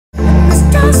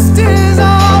Ghost is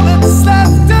all that's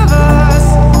left of us.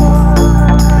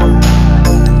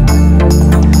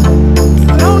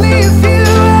 But only if you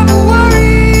ever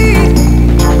worry.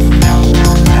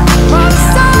 While the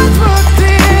signs were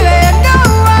clear, they had no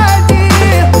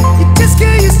idea. You just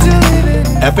get used to living.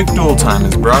 Epic Duel Time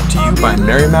is brought to you by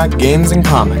Merrimack Games and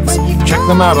Comics. Check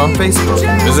them out on Facebook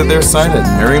and visit their site at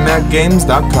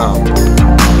merrimackgames.com. We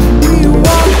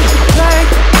walk the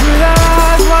plank with our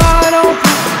eyes wide open.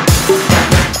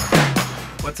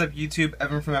 What's up, YouTube?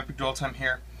 Evan from Epic Duel Time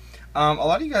here. A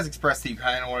lot of you guys expressed that you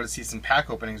kind of wanted to see some pack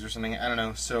openings or something. I don't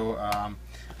know. So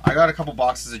I got a couple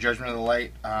boxes of Judgment of the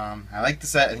Light. I like the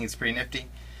set. I think it's pretty nifty.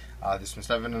 This one's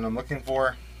Evan and I'm looking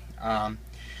for.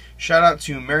 Shout out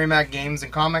to Merrimack Games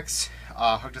and Comics.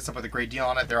 Hooked us up with a great deal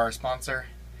on it. They're our sponsor.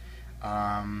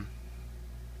 And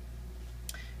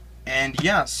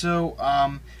yeah, so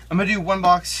I'm gonna do one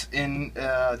box in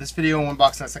this video and one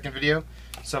box in the second video.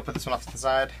 So I'll put this one off to the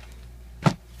side,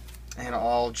 and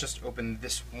I'll just open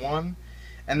this one,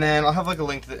 and then I'll have like a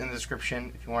link to in the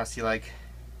description if you want to see like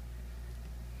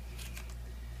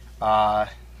the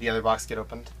other box get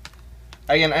opened.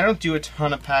 Again, I don't do a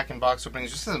ton of pack and box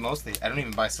openings, just as mostly I don't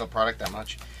even buy still product that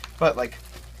much, but like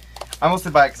I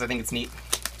mostly buy it because I think it's neat.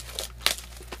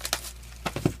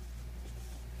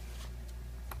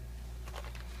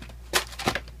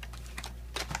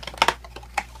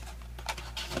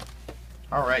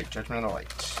 Alright, Judgment of the Light.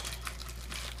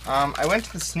 I went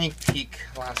to the sneak peek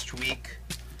last week.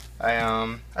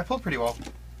 I pulled pretty well.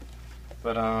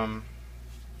 But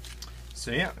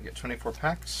so yeah, I get 24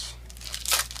 packs.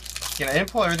 Again, I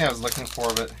didn't pull everything I was looking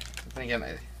for, but then again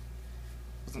I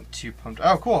wasn't too pumped.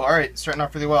 Oh cool, alright, starting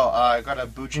off really well. I got a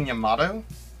Bujin Yamato.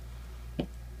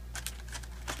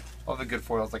 All the good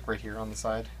foils like right here on the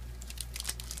side.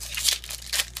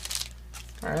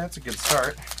 Alright, that's a good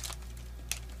start.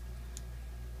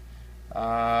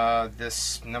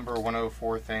 This number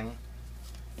 104 thing.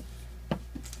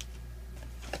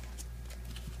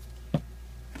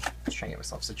 Just trying to get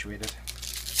myself situated.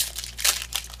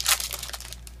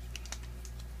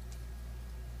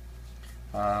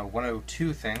 Uh,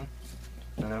 102 thing.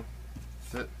 I don't know.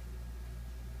 Is it?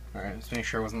 Alright, just making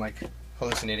sure I wasn't like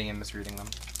hallucinating and misreading them.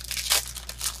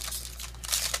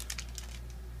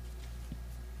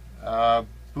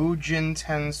 Bujin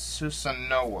Ten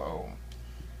Susanowo.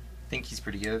 I think he's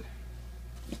pretty good.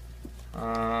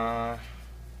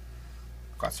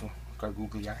 Got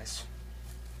googly eyes.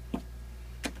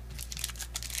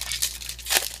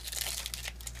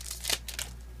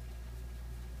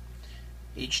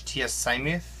 HTS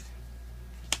Symith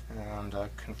and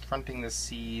Confronting the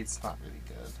Sea. It's not really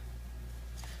good.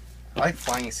 I like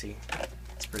Flying Sea.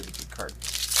 It's a pretty good card.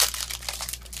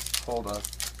 Pulled a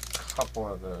couple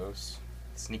of those.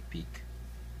 Sneak peek.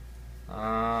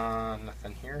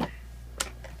 Nothing here.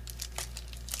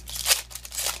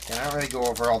 Yeah, I don't really go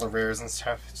over all the rares and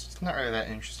stuff. It's just not really that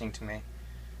interesting to me.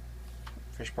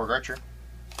 Fishborg Archer.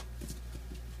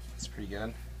 That's pretty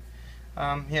good.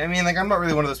 Yeah, I mean, like, I'm not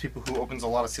really one of those people who opens a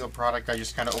lot of sealed product. I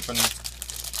just kind of open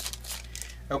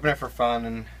it for fun,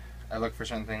 and I look for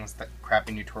certain things. That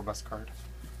crappy new Tour Bus card.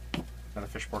 Another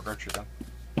Fishborg Archer, though.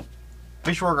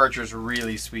 Fishborg Archer is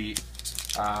really sweet.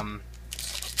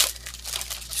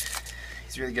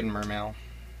 He's really good in Mermail.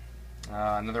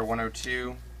 Another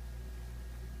 102.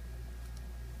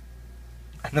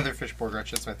 Another Fishborg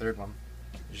Archer. That's my third one.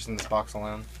 Just in this box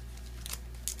alone.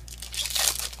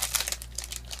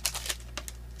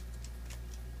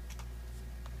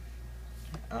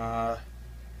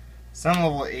 Sun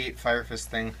level 8 Fire Fist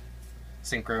thing.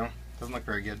 Synchro. Doesn't look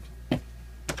very good.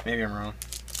 Maybe I'm wrong.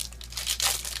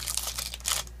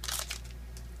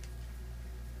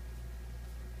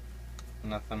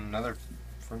 Nothing. Another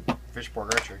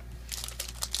Fishborg Archer.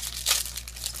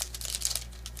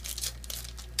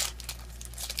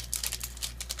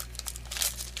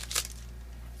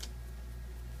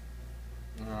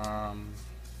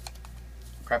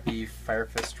 Crappy Fire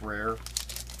Fist rare.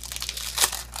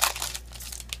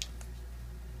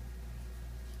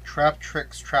 Trap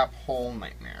Tricks Trap Hole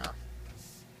Nightmare.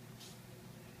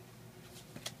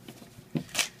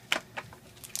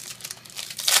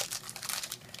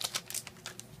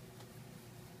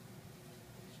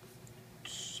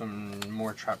 Some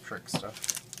more Trap Trick stuff.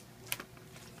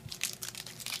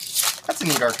 That's a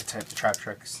neat archetype, the Trap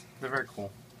Tricks. They're very cool.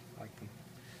 I like them.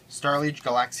 Starliege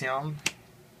Galaxion.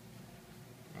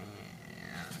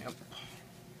 Yep.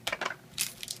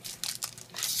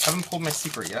 Haven't pulled my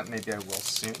secret yet. Maybe I will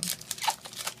soon.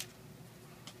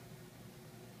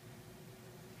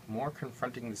 More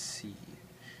Confronting the Sea.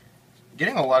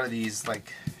 Getting a lot of these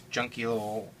like junky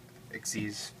little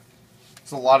Ixies.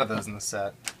 There's a lot of those in the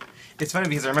set. It's funny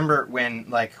because I remember when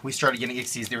like we started getting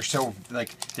Ixies, they were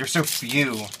so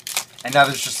few, and now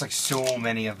there's just like so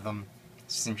many of them.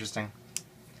 It's just interesting.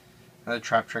 Another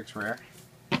Trap Tricks rare.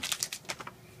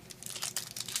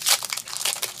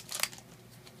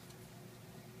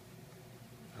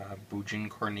 Bujin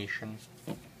Coronation.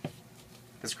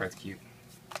 This card's cute.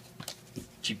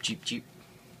 Cheap, cheap, cheap.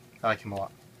 I like him a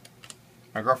lot.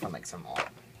 My girlfriend likes him a lot.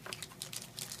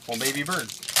 Old baby bird.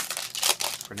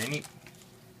 Pretty neat.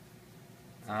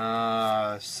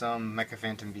 Some Mecha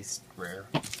Phantom Beast rare.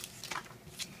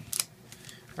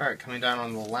 Alright, coming down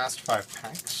on the last 5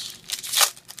 packs.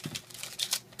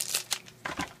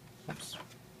 Oops.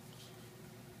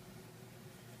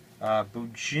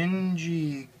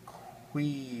 Bujinji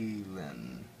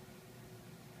Quilin.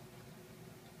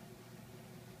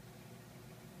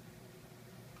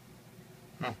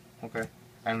 Oh, okay.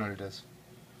 I don't know what it is.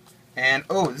 And,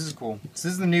 oh, this is cool. This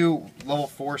is the new level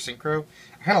 4 Synchro.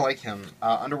 I kind of like him.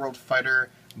 Underworld Fighter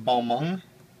Balmung.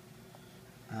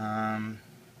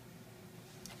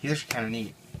 He's actually kind of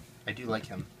neat. I do like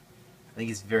him. I think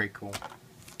he's very cool.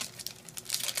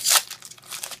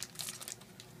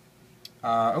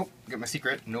 Oh, got my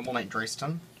secret. Noble Knight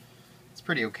Dreyston. It's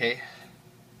pretty okay.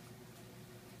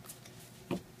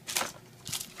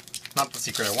 Not the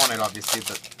secret I wanted, obviously,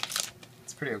 but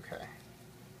it's pretty okay.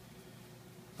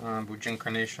 Bujin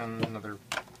Carnation, another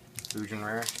Bujin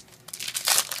rare.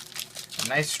 A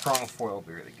nice strong foil will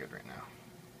be really good right now.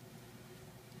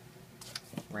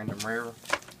 Random rare.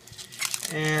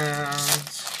 And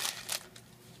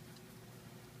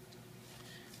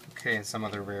okay, and some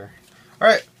other rare.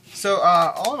 Alright, so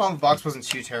all in all the box wasn't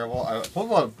too terrible. I pulled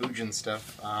a lot of Bujin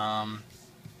stuff.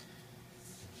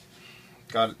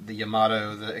 Got the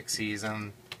Yamato, the Ixies,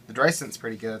 and the Dreyston's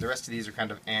pretty good. The rest of these are kind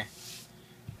of eh.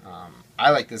 I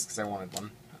like this because I wanted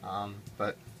one.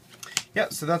 But yeah,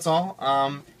 so that's all.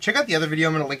 Check out the other video.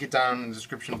 I'm going to link it down in the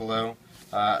description below.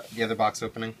 The other box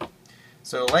opening.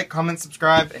 So like, comment,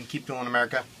 subscribe, and keep dueling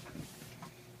America.